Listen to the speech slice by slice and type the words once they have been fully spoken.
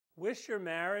Wish your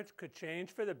marriage could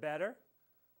change for the better?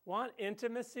 Want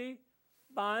intimacy,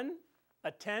 fun,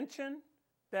 attention,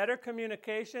 better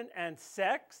communication, and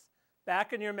sex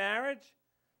back in your marriage?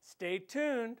 Stay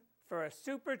tuned for a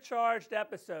supercharged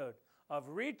episode of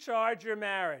Recharge Your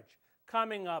Marriage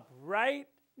coming up right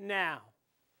now.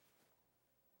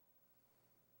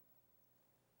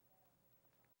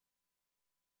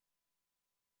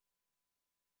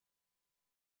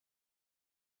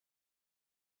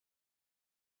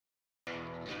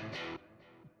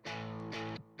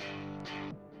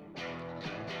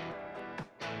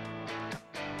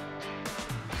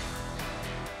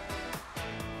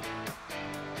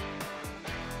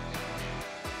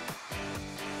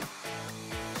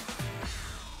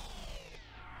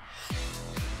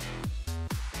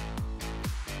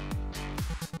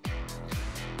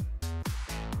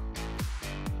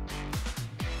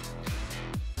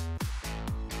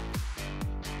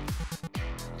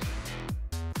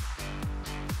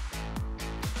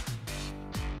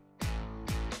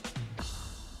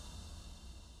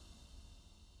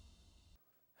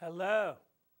 Hello,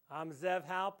 I'm Zev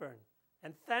Halpern,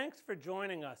 and thanks for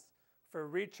joining us for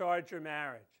Recharge Your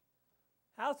Marriage.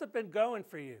 How's it been going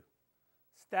for you?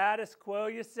 Status quo,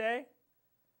 you say?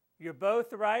 You're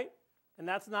both right, and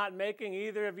that's not making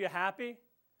either of you happy?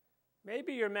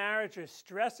 Maybe your marriage is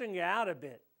stressing you out a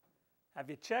bit. Have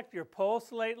you checked your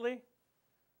pulse lately?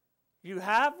 You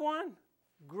have one?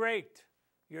 Great.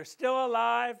 You're still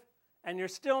alive, and you're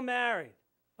still married.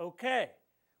 Okay,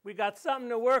 we got something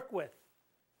to work with.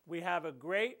 We have a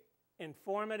great,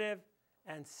 informative,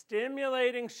 and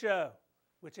stimulating show,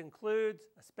 which includes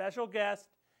a special guest,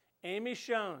 Amy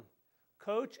Schoen,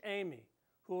 Coach Amy,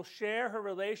 who will share her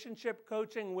relationship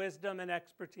coaching wisdom and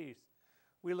expertise.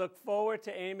 We look forward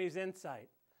to Amy's insight.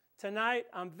 Tonight,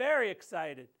 I'm very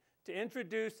excited to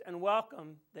introduce and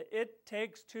welcome the It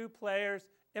Takes Two Players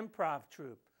Improv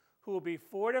troupe, who will be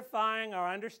fortifying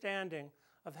our understanding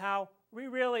of how we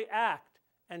really act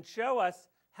and show us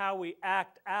how we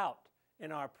act out in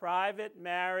our private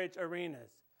marriage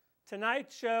arenas.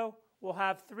 Tonight's show will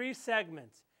have 3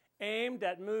 segments aimed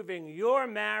at moving your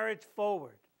marriage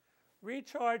forward.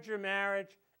 Recharge Your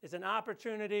Marriage is an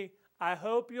opportunity I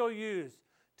hope you'll use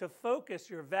to focus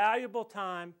your valuable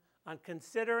time on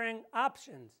considering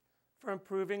options for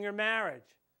improving your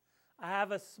marriage. I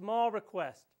have a small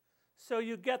request so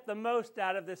you get the most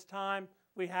out of this time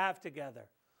we have together.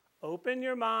 Open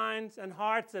your minds and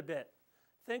hearts a bit.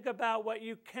 Think about what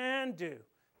you can do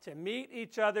to meet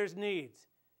each other's needs,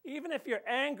 even if you're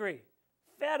angry,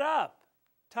 fed up,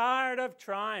 tired of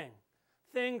trying.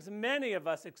 Things many of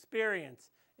us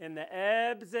experience in the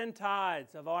ebbs and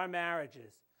tides of our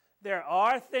marriages. There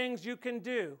are things you can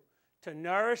do to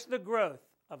nourish the growth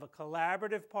of a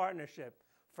collaborative partnership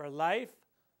for life,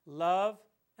 love,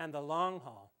 and the long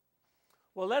haul.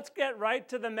 Well, let's get right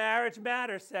to the Marriage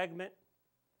Matters segment.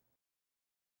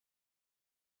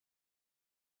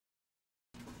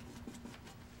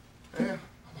 Hey, I'm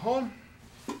home.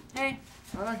 Hey.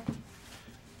 Hi.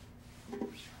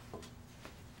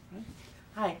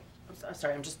 Hi. I'm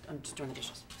sorry. I'm just doing the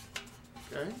dishes.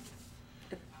 Okay.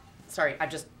 Sorry. I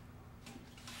just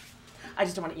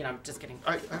don't want to. I'm just kidding.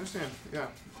 I understand. Yeah.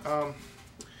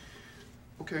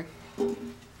 Okay.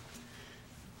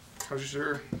 How's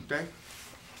your day?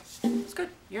 It's good.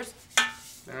 Yours?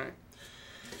 All right.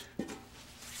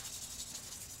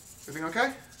 Everything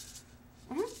okay?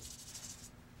 Mm-hmm.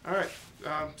 All right.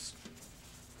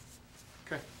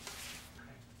 Okay.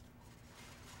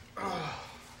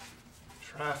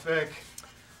 Traffic.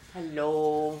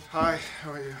 Hello. Hi.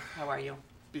 How are you? How are you?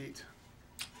 Beat.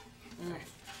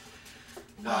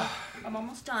 Well, I'm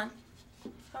almost done.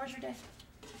 How was your day?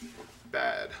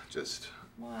 Bad. Just.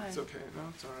 Why? It's okay. No,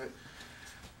 it's all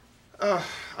right.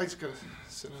 I just gotta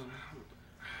sit down.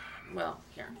 Well,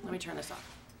 here. Let me turn this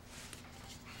off.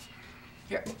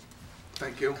 Here.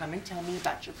 Thank you. Come and tell me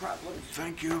about your problems.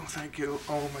 Thank you. Thank you.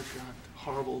 Oh my God.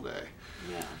 Horrible day.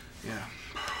 Yeah. Yeah.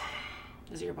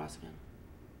 Is it your boss again?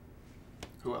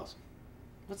 Who else?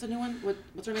 What's the new one?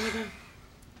 What's her name again?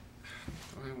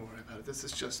 Don't even worry about it. This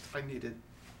is just, I needed.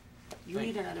 You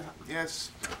need another hug.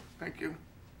 Yes. Thank you.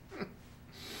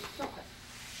 Okay.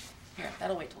 Here,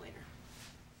 that'll wait till later.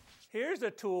 Here's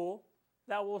a tool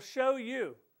that will show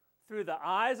you, through the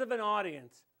eyes of an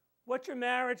audience, what your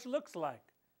marriage looks like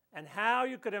and how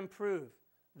you could improve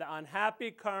the unhappy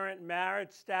current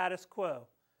marriage status quo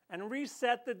and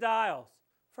reset the dials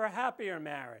for a happier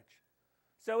marriage.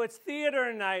 So it's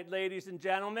theater night, ladies and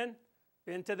gentlemen.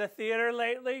 Been to the theater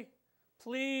lately?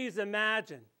 Please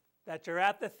imagine that you're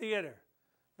at the theater.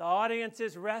 The audience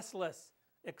is restless,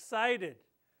 excited,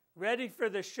 ready for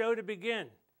the show to begin.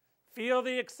 Feel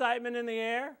the excitement in the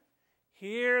air?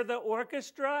 Hear the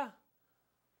orchestra?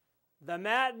 The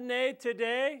matinee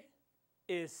today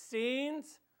is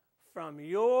scenes from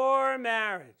your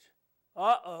marriage.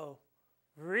 Uh-oh,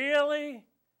 really?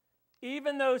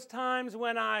 Even those times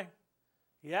when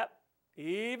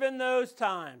even those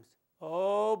times.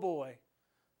 Oh boy.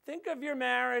 Think of your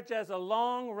marriage as a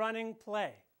long-running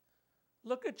play.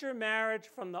 Look at your marriage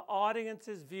from the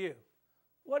audience's view.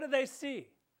 What do they see?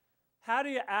 How do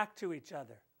you act to each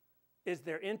other? Is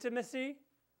there intimacy,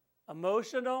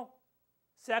 emotional,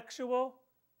 sexual?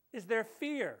 Is there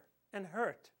fear and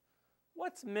hurt?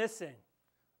 What's missing?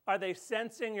 Are they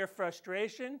sensing your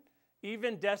frustration,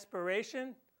 even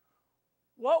desperation?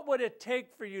 What would it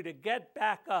take for you to get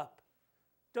back up?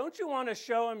 Don't you want to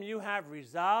show them you have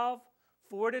resolve,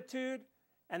 fortitude,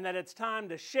 and that it's time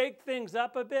to shake things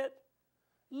up a bit?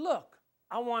 Look,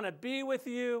 I want to be with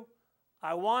you.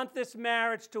 I want this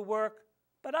marriage to work,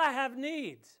 but I have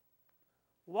needs.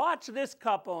 Watch this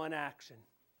couple in action.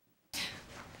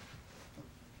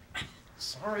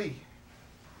 Sorry.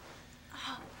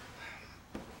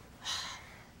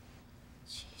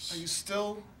 Are you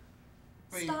still?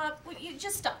 Stop. You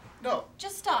just stop. No.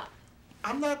 Just stop.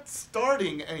 I'm not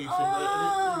starting anything.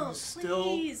 Oh, you still...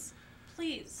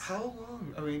 Please. How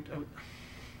long?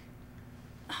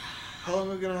 How long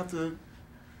are we gonna have to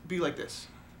be like this?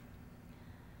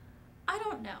 I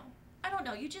don't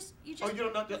know. You just. Oh, you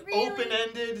don't know? Really,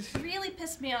 open-ended. Really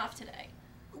pissed me off today.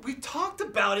 We talked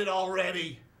about it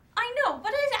already. I know,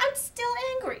 but I'm still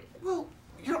angry. Well,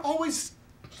 you're always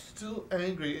still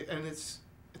angry, and it's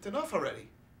enough already.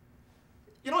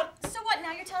 You know what? So what?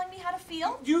 Now you're telling me how to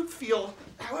feel? You feel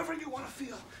however you want to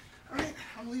feel. All right,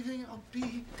 I'm leaving. I'll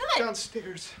be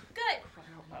downstairs. Good. Cry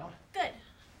out loud. Good.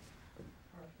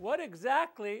 What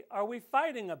exactly are we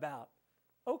fighting about?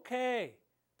 Okay,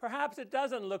 perhaps it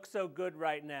doesn't look so good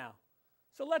right now.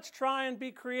 So let's try and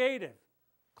be creative.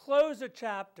 Close a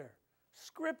chapter.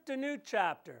 Script a new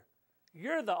chapter.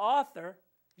 You're the author.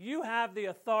 You have the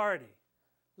authority.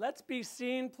 Let's be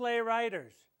scene play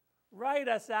writers. Write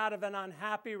us out of an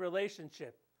unhappy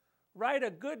relationship. Write a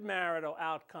good marital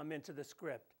outcome into the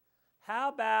script. How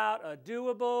about a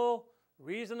doable,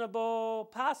 reasonable,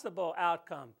 possible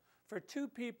outcome for two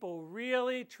people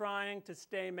really trying to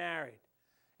stay married?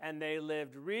 And they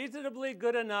lived reasonably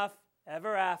good enough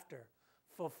ever after,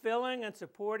 fulfilling and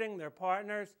supporting their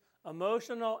partner's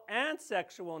emotional and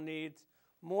sexual needs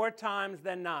more times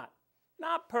than not.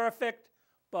 Not perfect,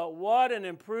 but what an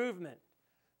improvement.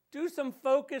 Do some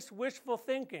focused, wishful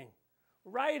thinking.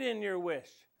 Write in your wish.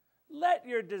 Let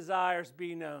your desires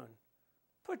be known.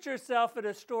 Put yourself in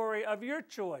a story of your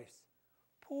choice.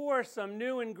 Pour some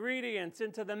new ingredients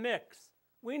into the mix.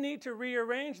 We need to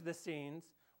rearrange the scenes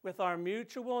with our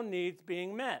mutual needs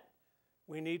being met.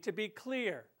 We need to be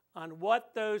clear on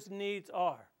what those needs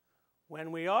are.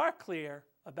 When we are clear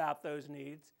about those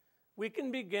needs, we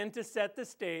can begin to set the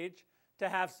stage to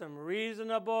have some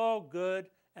reasonable, good,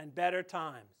 and better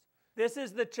times. This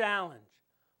is the challenge.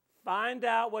 Find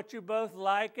out what you both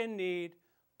like and need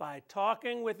by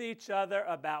talking with each other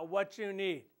about what you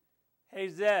need. Hey,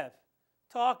 Zev,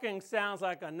 talking sounds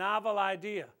like a novel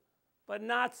idea, but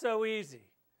not so easy.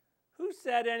 Who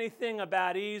said anything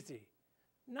about easy?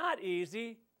 Not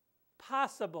easy,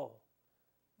 possible,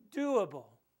 doable.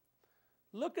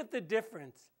 Look at the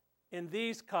difference in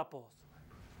these couples.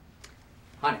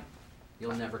 Honey,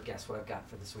 you'll never guess what I've got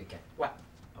for this weekend. What?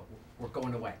 Oh, we're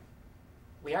going away.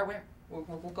 We are where? We'll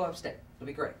go upstate. It'll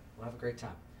be great. We'll have a great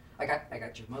time. I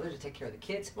got your mother to take care of the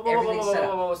kids. Whoa, Everything's set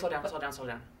up. Slow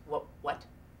down. What?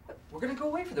 We're gonna go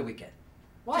away for the weekend.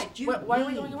 Why? Just you Why and are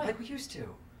we me, going away? like we used to?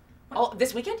 Oh,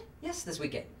 this weekend? Yes, this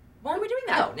weekend. Why are we doing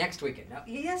that? No, next weekend. No,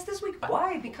 yes, this week.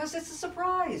 Why? Because it's a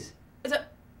surprise.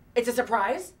 It's a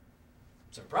surprise?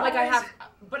 Surprise? Like I have,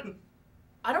 but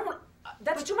I don't want,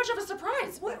 that's too much of a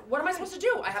surprise. What am I supposed to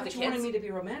do? I have the kids. You wanted me to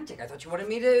be romantic. I thought you wanted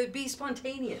me to be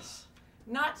spontaneous.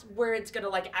 Not where it's gonna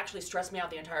like actually stress me out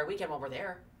the entire weekend while we're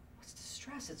there. What's the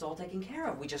stress? It's all taken care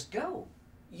of. We just go.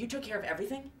 You took care of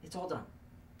everything? It's all done.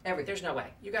 Everything. There's no way.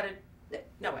 You got it.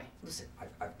 No way. Listen,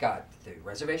 I've got the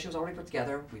reservations already put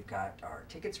together. We've got our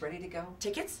tickets ready to go.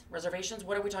 Tickets? Reservations?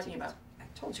 What are we talking about? I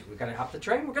told you, we're gonna hop the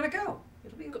train. We're gonna go.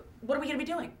 It'll be. What are we gonna be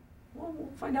doing? Well,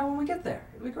 we'll find out when we get there.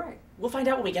 It'll be great. We'll find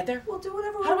out when we get there. We'll do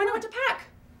whatever. How do I know what to pack?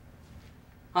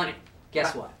 Honey,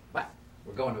 guess what? What?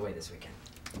 We're going away this weekend.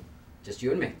 Just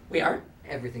you and me. We are?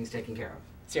 Everything's taken care of.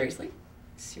 Seriously?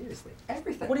 Seriously,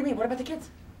 everything. What do you mean? What about the kids?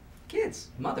 Kids,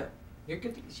 mother. You're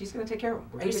good. She's gonna take care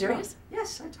of them. Are you serious?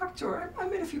 Yes, I talked to her. I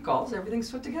made a few calls.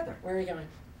 Everything's put together. Where are you going?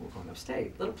 We're going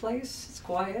upstate. Little place. It's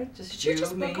quiet. Just Did you you,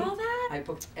 just me. book all that? I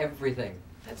booked everything.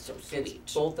 That's so It's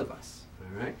sweet. both of us,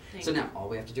 all right? Thank So you. now all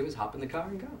we have to do is hop in the car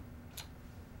and go.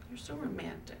 You're so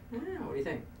romantic. Yeah, what do you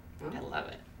think? Huh? I love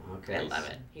it. Okay. I love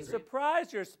it. He's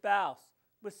Surprise your spouse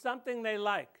with something they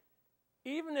like.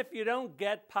 Even if you don't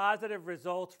get positive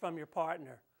results from your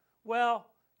partner, well,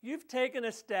 you've taken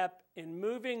a step in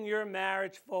moving your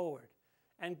marriage forward,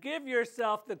 and give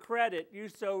yourself the credit you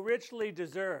so richly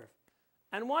deserve.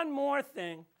 And one more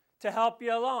thing to help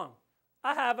you along.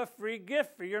 I have a free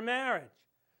gift for your marriage.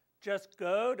 Just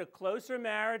go to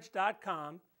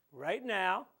closermarriage.com right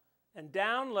now and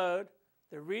download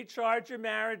the Recharge Your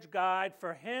Marriage Guide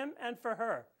for him and for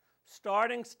her.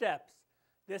 Starting steps.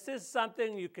 This is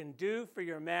something you can do for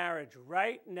your marriage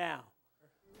right now.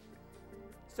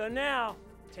 So now,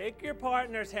 take your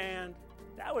partner's hand.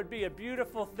 That would be a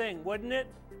beautiful thing, wouldn't it?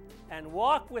 And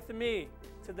walk with me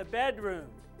to the bedroom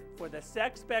for the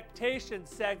Sexpectation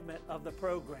segment of the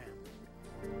program.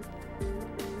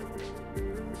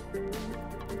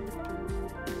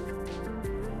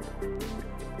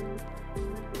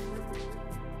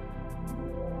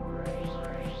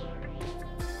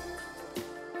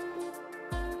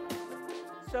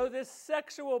 So this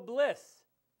sexual bliss,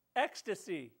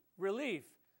 ecstasy, relief,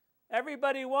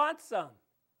 everybody wants some.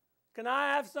 Can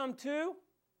I have some too?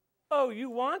 Oh, you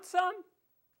want some?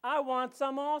 I want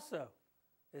some also.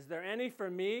 Is there any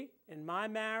for me in my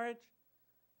marriage?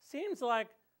 Seems like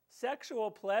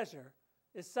sexual pleasure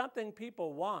is something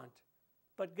people want,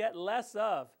 but get less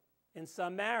of in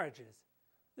some marriages.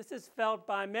 This is felt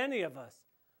by many of us,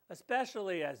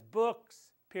 especially as books,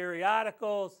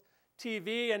 periodicals,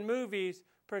 TV, and movies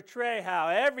portray how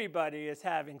everybody is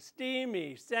having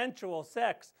steamy, sensual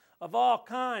sex of all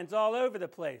kinds all over the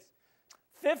place.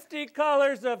 50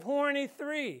 Colors of Horny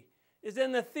 3 is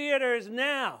in the theaters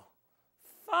now.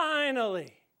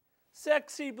 Finally,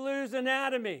 Sexy Blues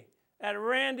Anatomy at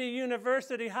Randy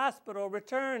University Hospital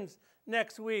returns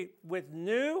next week with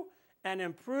new and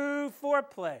improved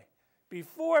foreplay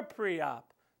before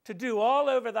pre-op to do all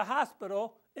over the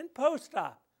hospital in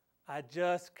post-op. I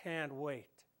just can't wait.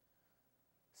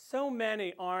 So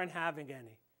many aren't having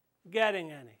any,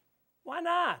 getting any. Why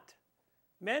not?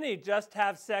 Many just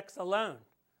have sex alone.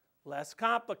 Less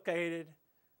complicated.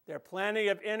 There are plenty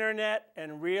of internet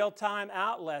and real-time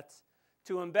outlets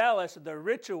to embellish the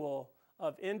ritual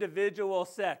of individual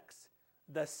sex,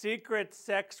 the secret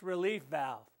sex relief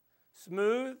valve.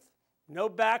 Smooth, no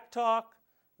back talk,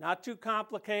 not too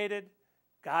complicated.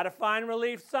 Gotta find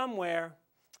relief somewhere.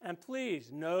 And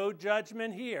please, no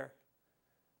judgment here.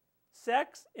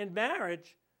 Sex in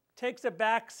marriage takes a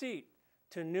back seat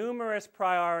to numerous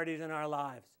priorities in our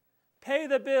lives. Pay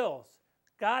the bills.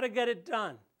 Gotta get it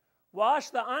done. Wash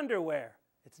the underwear.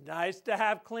 It's nice to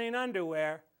have clean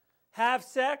underwear. Have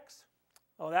sex?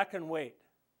 Oh, that can wait.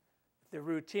 If the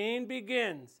routine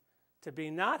begins to be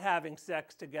not having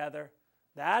sex together,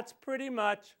 that's pretty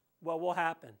much what will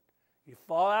happen. You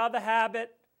fall out of the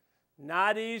habit,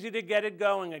 not easy to get it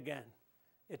going again.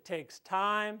 It takes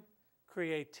time,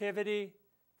 creativity,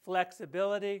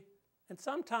 flexibility, and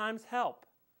sometimes help.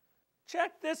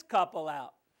 Check this couple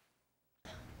out.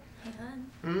 Hey,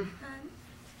 hon.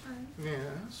 Hon.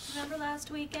 Yes. Remember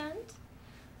last weekend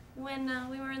when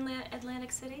we were in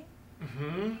Atlantic City?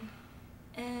 Mm-hmm.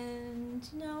 And,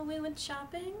 we went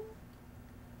shopping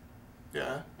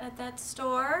Yeah. at that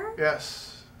store?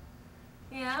 Yes.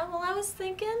 Yeah, well, I was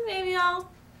thinking maybe I'll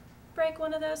break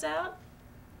one of those out.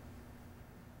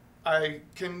 I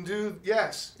can do,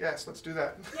 yes, let's do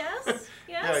that. Yes? Yes?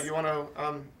 Yeah, you want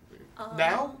to,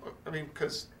 now? I mean,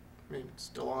 because, it's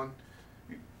still on.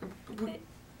 Okay.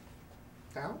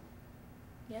 Now?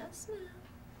 Yes,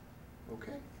 now.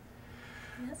 Okay.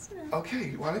 Yes, now.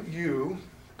 Okay, why don't you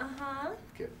Uh-huh.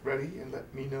 get ready and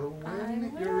let me know I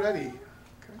when will. you're ready.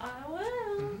 Okay. I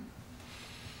will. Mhm.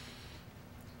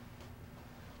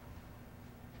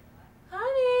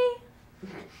 Honey.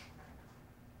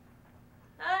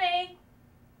 Honey.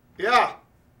 Yeah.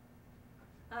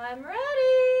 I'm ready.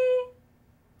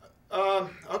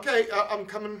 Okay, I'm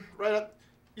coming right up.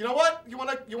 You know what? You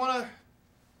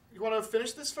wanna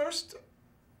finish this first?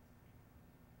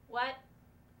 What?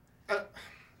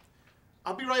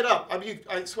 I'll be right up.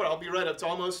 I swear, I'll be right up. It's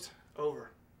almost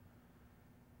over.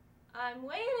 I'm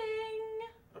waiting.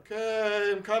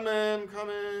 Okay, I'm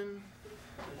coming.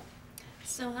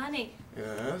 So, honey,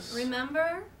 Yes.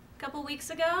 remember a couple weeks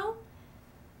ago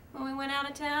when we went out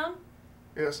of town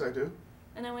Yes, I do.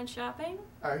 and I went shopping?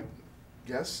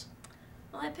 Yes.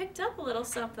 Well, I picked up a little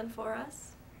something for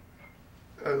us.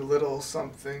 A little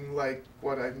something like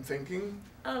what I'm thinking.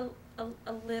 A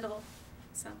little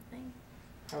something.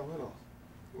 How little?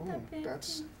 Ooh,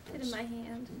 Fit in my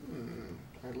hand.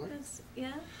 I like.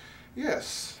 Yeah?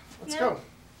 Yes. Let's Yeah? go.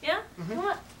 Yeah? Come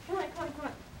on. Come on, come on, come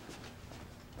on.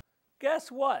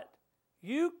 Guess what?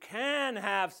 You can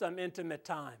have some intimate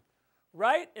time,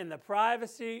 right in the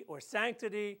privacy or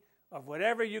sanctity of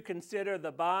whatever you consider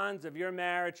the bonds of your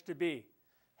marriage to be.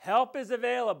 Help is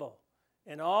available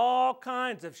in all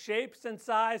kinds of shapes and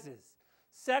sizes.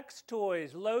 Sex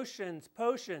toys, lotions,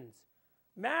 potions.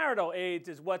 Marital aids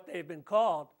is what they've been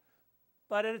called,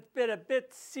 but it's been a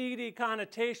bit seedy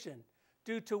connotation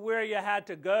due to where you had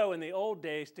to go in the old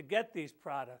days to get these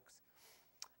products.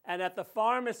 And at the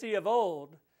pharmacy of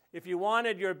old, if you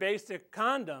wanted your basic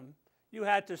condom, you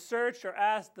had to search or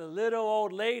ask the little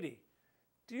old lady,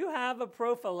 do you have a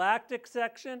prophylactic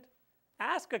section?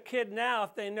 Ask a kid now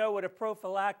if they know what a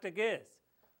prophylactic is.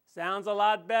 Sounds a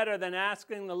lot better than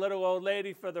asking the little old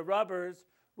lady for the rubbers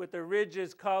with the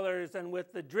ridges, colors, and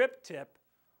with the drip tip.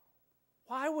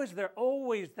 Why was there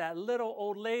always that little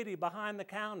old lady behind the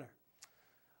counter?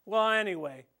 Well,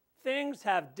 anyway, things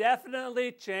have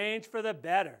definitely changed for the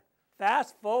better.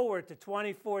 Fast forward to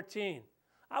 2014.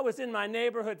 I was in my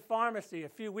neighborhood pharmacy a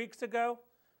few weeks ago.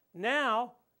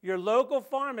 Now, your local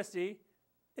pharmacy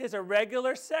is a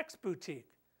regular sex boutique.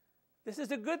 This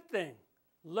is a good thing.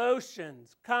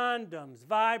 Lotions, condoms,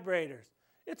 vibrators.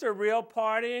 It's a real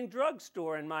partying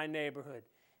drugstore in my neighborhood.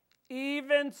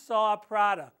 Even saw a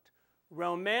product,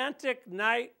 romantic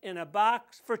night in a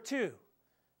box for two.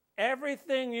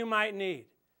 Everything you might need.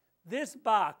 This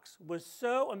box was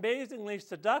so amazingly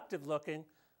seductive looking,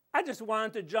 I just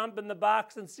wanted to jump in the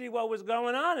box and see what was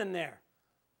going on in there.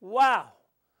 Wow,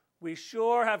 we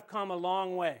sure have come a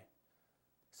long way.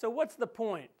 So what's the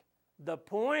point? The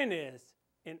point is,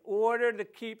 in order to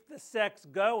keep the sex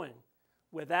going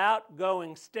without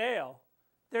going stale,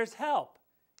 there's help,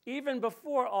 even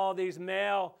before all these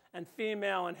male and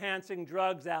female enhancing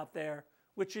drugs out there,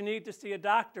 which you need to see a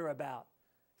doctor about.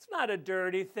 It's not a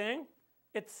dirty thing.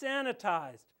 It's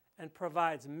sanitized and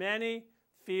provides many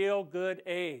feel-good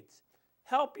aids.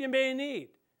 Help you may need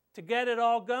to get it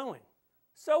all going.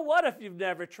 So what if you've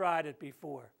never tried it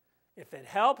before? If it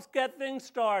helps get things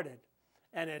started,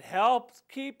 and it helps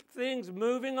keep things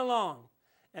moving along,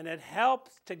 and it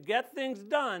helps to get things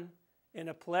done in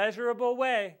a pleasurable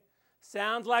way,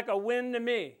 sounds like a win to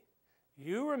me.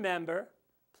 You remember,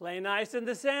 play nice in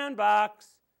the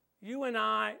sandbox. You and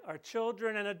I are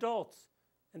children and adults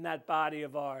in that body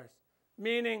of ours,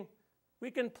 meaning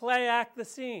we can play act the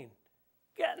scene.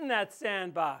 Get in that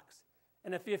sandbox,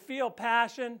 and if you feel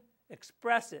passion,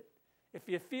 express it. If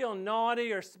you feel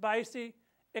naughty or spicy,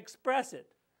 express it.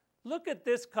 Look at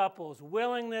this couple's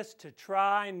willingness to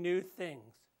try new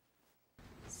things.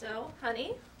 So,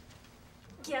 honey,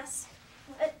 guess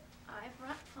what I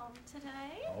brought home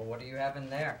today? Oh, what do you have in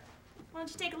there? Why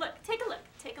don't you take a look? Take a look.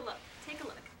 Take a look. Take a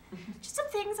look. Just some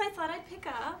things I thought I'd pick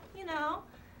up, you know.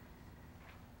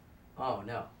 Oh,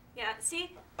 no. Yeah,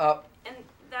 see? And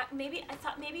that maybe, I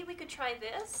thought maybe we could try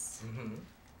this. Mm-hmm.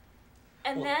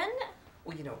 And Well- then,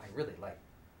 Well, you know, I really like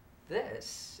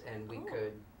this, and we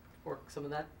could work some of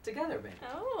that together, maybe.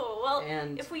 oh, well,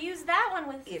 And if we use that one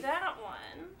with if- that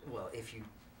one. Well, if you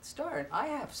start, I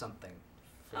have something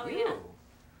for Oh, you yeah?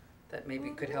 that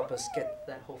maybe could help us get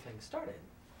that whole thing started.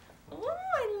 Oh,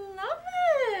 I love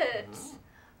it. Oh.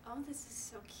 Oh, this is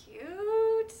so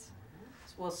cute.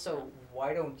 Well, so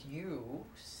why don't you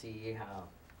see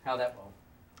how that will?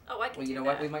 Oh, I can Well, do you know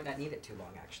that. what? We might not need it too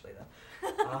long, actually,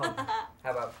 though.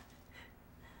 How about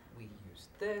we use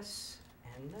this,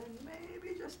 and then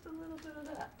maybe just a little bit of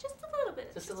that? Just a little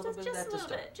bit. Just a little bit of that Just a to little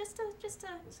start. bit. Just to Does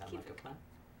that sound keep like a it. plan?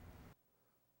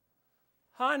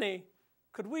 Honey,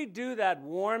 could we do that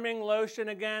warming lotion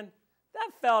again? That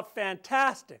felt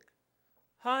fantastic.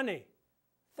 Honey,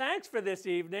 thanks for this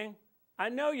evening. I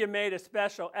know you made a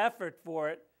special effort for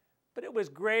it, but it was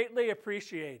greatly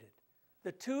appreciated.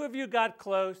 The two of you got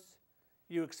close.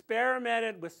 You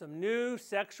experimented with some new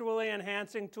sexually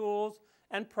enhancing tools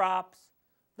and props.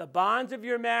 The bonds of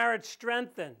your marriage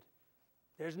strengthened.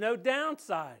 There's no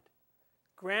downside.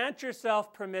 Grant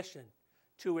yourself permission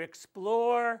to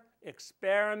explore,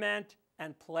 experiment,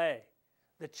 and play.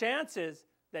 The chances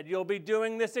that you'll be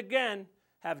doing this again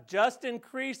have just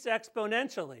increased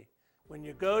exponentially when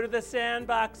you go to the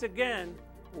sandbox again,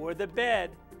 or the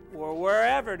bed, or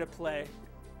wherever to play.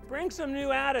 Bring some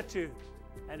new attitude,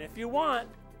 and if you want,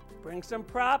 bring some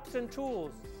props and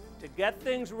tools to get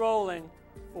things rolling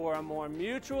for a more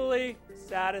mutually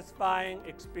satisfying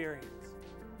experience.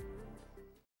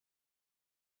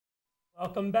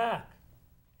 Welcome back.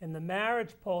 In the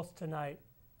Marriage Pulse tonight,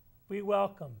 we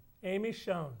welcome Amy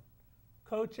Schoen,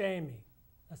 Coach Amy,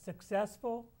 a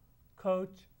successful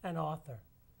coach and author.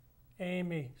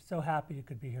 Amy, so happy you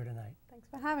could be here tonight. Thanks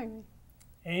for having me.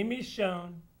 Amy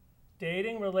Schoen,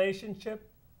 dating relationship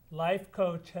life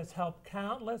coach, has helped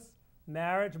countless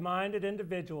marriage-minded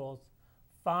individuals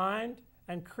find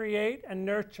and create and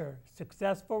nurture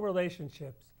successful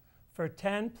relationships for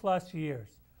 10 plus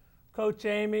years. Coach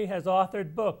Amy has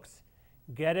authored books,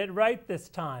 Get It Right This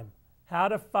Time, How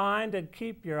to Find and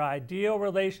Keep Your Ideal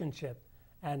Relationship,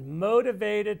 and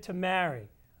Motivated to Marry,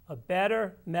 a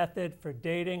better method for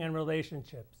dating and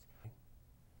relationships.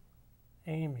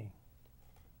 Amy,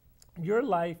 your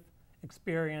life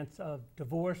experience of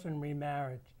divorce and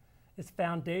remarriage is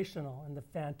foundational in the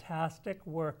fantastic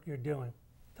work you're doing.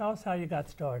 Tell us how you got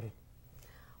started.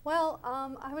 Well,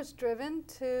 I was driven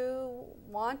to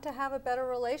want to have a better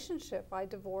relationship. I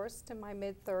divorced in my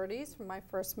mid-30s from my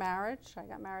first marriage. I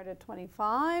got married at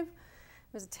 25. It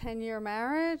was a 10-year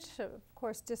marriage, of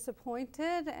course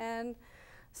disappointed, and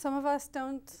some of us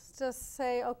don't just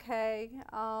say, okay,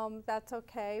 that's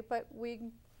okay, but we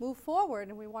move forward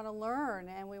and we want to learn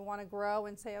and we want to grow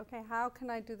and say, okay, how can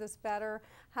I do this better?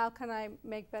 How can I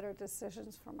make better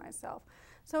decisions for myself?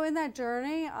 So in that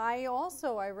journey, I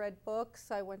read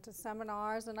books, I went to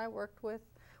seminars, and I worked with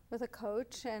a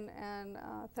coach and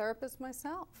a therapist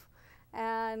myself.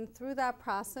 And through that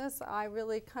process, I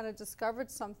really kind of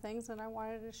discovered some things, and I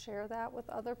wanted to share that with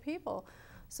other people.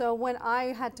 So when I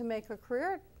had to make a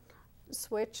career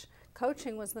switch,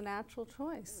 coaching was the natural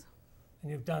choice. And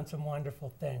you've done some wonderful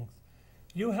things.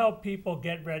 You help people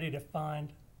get ready to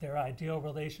find their ideal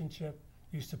relationship.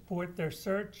 You support their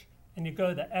search, and you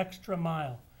go the extra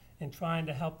mile in trying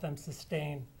to help them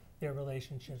sustain their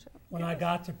relationship. When I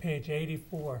got to page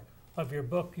 84 of your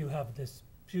book, you have this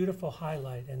beautiful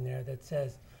highlight in there that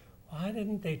says, why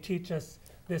didn't they teach us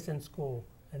this in school?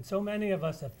 And so many of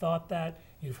us have thought that,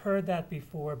 you've heard that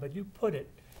before, but you put it,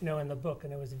 in the book,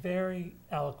 and it was very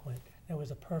eloquent. It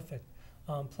was a perfect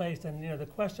place. And the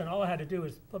question, all I had to do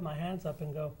was put my hands up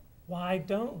and go, why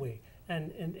don't we?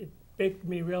 And it made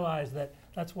me realize that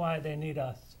that's why they need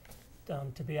us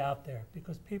to be out there,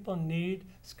 because people need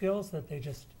skills that they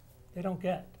don't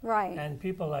get. Right. And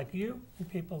people like you and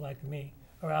people like me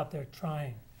are out there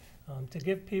trying to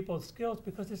give people skills,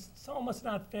 because it's almost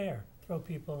not fair to throw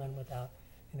people in without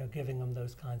giving them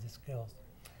those kinds of skills.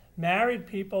 Married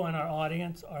people in our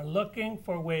audience are looking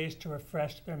for ways to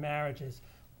refresh their marriages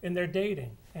in their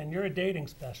dating, and you're a dating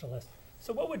specialist.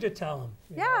 So what would you tell them?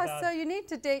 So you need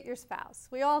to date your spouse.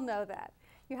 We all know that.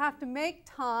 You have to make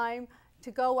time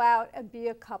to go out and be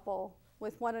a couple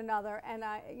with one another. And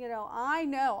I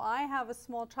know I have a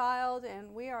small child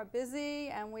and we are busy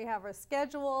and we have a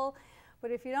schedule,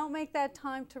 but if you don't make that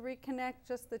time to reconnect,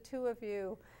 just the two of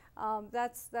you,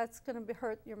 that's going to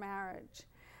hurt your marriage.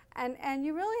 And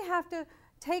you really have to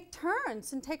take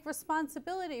turns and take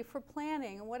responsibility for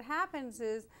planning. And what happens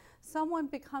is someone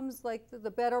becomes like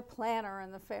the better planner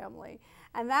in the family,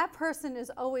 and that person is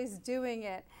always doing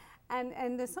it.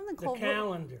 And there's something called the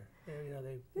calendar.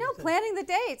 Planning the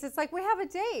dates. It's like, we have a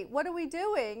date. What are we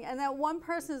doing? And that one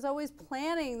person is always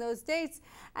planning those dates.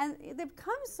 And there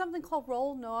becomes something called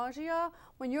role nausea.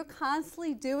 When you're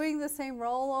constantly doing the same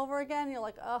role over again, you're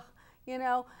like, ugh,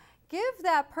 give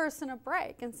that person a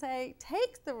break and say,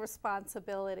 take the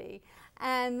responsibility.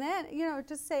 And then,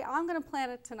 just say, I'm going to plan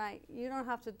it tonight. You don't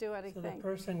have to do anything. So the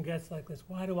person gets like this,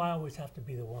 why do I always have to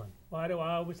be the one? Why do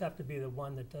I always have to be the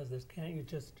one that does this? Can't you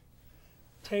just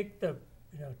take the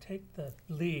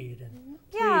lead and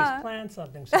please plan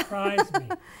something, surprise me,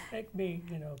 make me,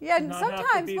 Yeah, and not have to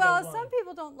sometimes, be well, the one. some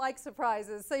people don't like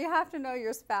surprises, so you have to know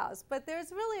your spouse. But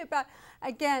there's really about,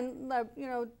 again,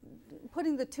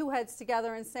 putting the two heads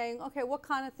together and saying, okay, what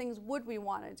kind of things would we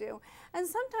want to do? And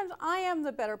sometimes I am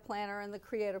the better planner and the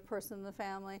creative person in the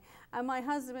family, and my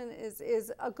husband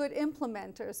is a good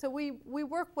implementer. So we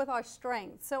work with our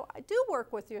strengths. So I do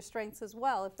work with your strengths as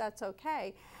well, if that's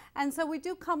okay. And so we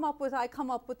do I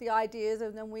come up with the ideas,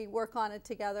 and then we work on it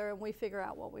together and we figure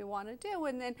out what we want to do.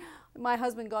 And then my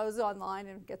husband goes online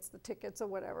and gets the tickets or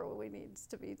whatever needs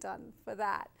to be done for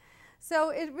that. So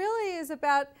it really is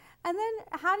about, and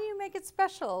then how do you make it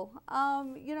special?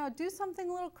 Do something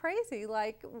a little crazy,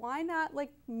 like why not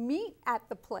meet at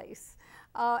the place,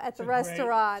 at the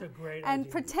restaurant, and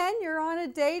pretend you're on a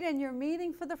date and you're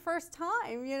meeting for the first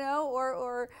time,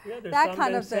 or that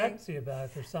kind of thing. There's something sexy about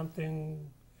it. There's something.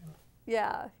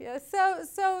 Yeah.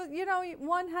 So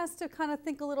one has to kind of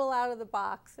think a little out of the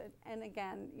box, and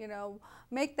again,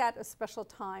 make that a special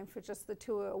time for just the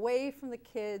two, away from the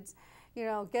kids.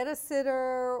 Get a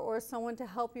sitter or someone to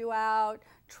help you out.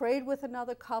 Trade with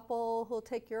another couple who'll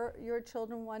take your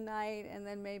children one night, and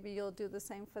then maybe you'll do the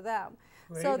same for them.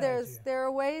 So there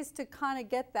are ways to kind of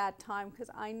get that time, because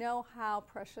I know how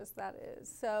precious that is.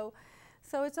 So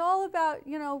it's all about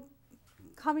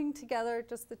coming together,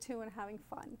 just the two, and having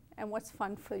fun, and what's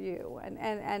fun for you and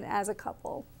as a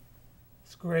couple.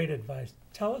 It's great advice.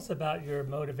 Tell us about your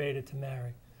Motivated to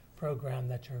Marry program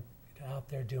that you're out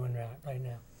there doing right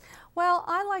now. Well,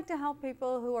 I like to help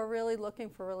people who are really looking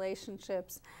for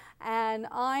relationships, and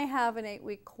I have an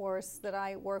 8-week course that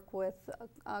I work with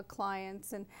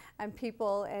clients and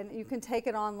people, and you can take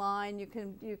it online, you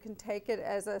can take it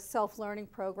as a self-learning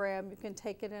program, you can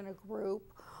take it in a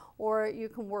group, or you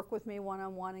can work with me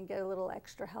one-on-one and get a little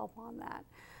extra help on that.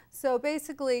 So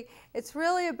basically, it's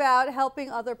really about helping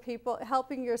other people,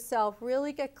 helping yourself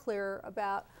really get clear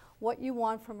about what you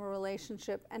want from a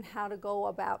relationship and how to go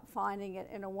about finding it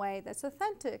in a way that's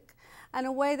authentic and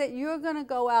a way that you're going to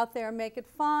go out there and make it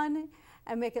fun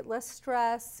and make it less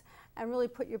stress and really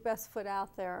put your best foot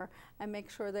out there and make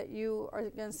sure that you are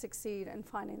going to succeed in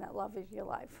finding that love of your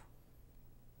life.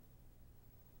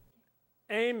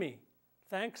 Amy,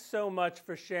 thanks so much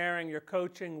for sharing your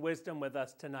coaching wisdom with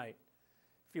us tonight.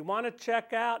 If you want to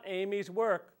check out Amy's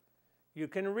work, you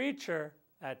can reach her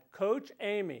at Coach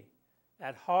Amy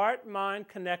at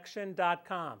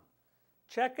heartmindconnection.com.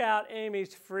 Check out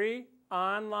Amy's free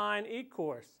online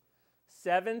e-course,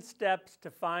 7 Steps to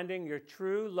Finding Your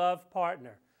True Love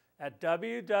Partner, at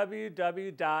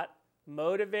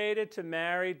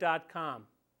www.motivatedtomarry.com.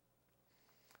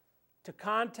 To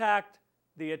contact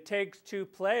the It Takes Two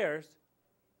players,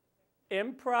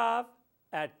 Improv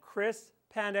at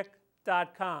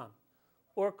chrispennick.com,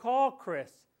 or call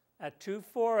Chris at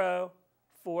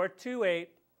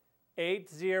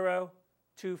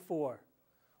 240-428-8024.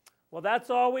 Well, that's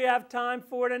all we have time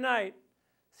for tonight.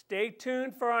 Stay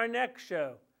tuned for our next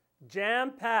show,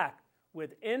 jam-packed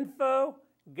with info,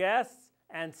 guests,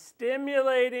 and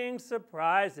stimulating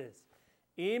surprises.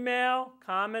 Email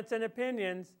comments and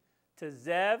opinions to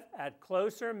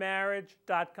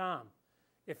zev@closermarriage.com.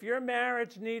 If your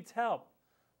marriage needs help,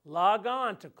 log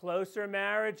on to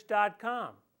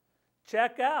closermarriage.com.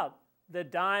 Check out the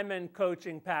Diamond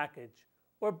Coaching Package,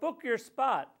 or book your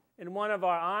spot in one of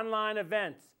our online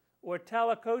events or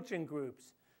telecoaching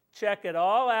groups. Check it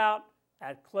all out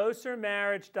at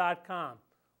closermarriage.com,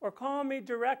 or call me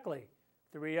directly,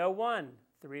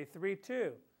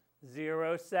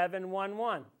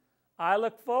 301-332-0711. I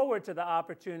look forward to the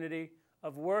opportunity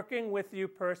of working with you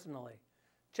personally.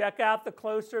 Check out the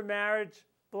Closer Marriage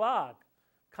blog.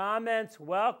 Comments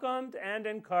welcomed and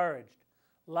encouraged.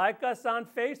 Like us on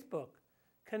Facebook.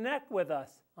 Connect with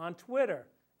us on Twitter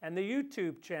and the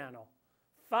YouTube channel.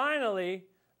 Finally,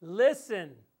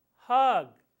 listen, hug,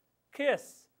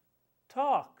 kiss,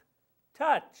 talk,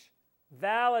 touch,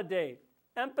 validate,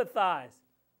 empathize,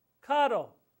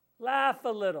 cuddle, laugh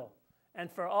a little. And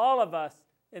for all of us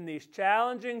in these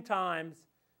challenging times,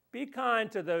 be kind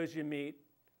to those you meet.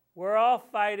 We're all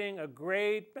fighting a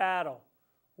great battle.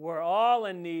 We're all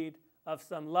in need of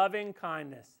some loving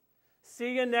kindness.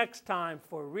 See you next time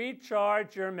for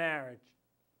Recharge Your Marriage.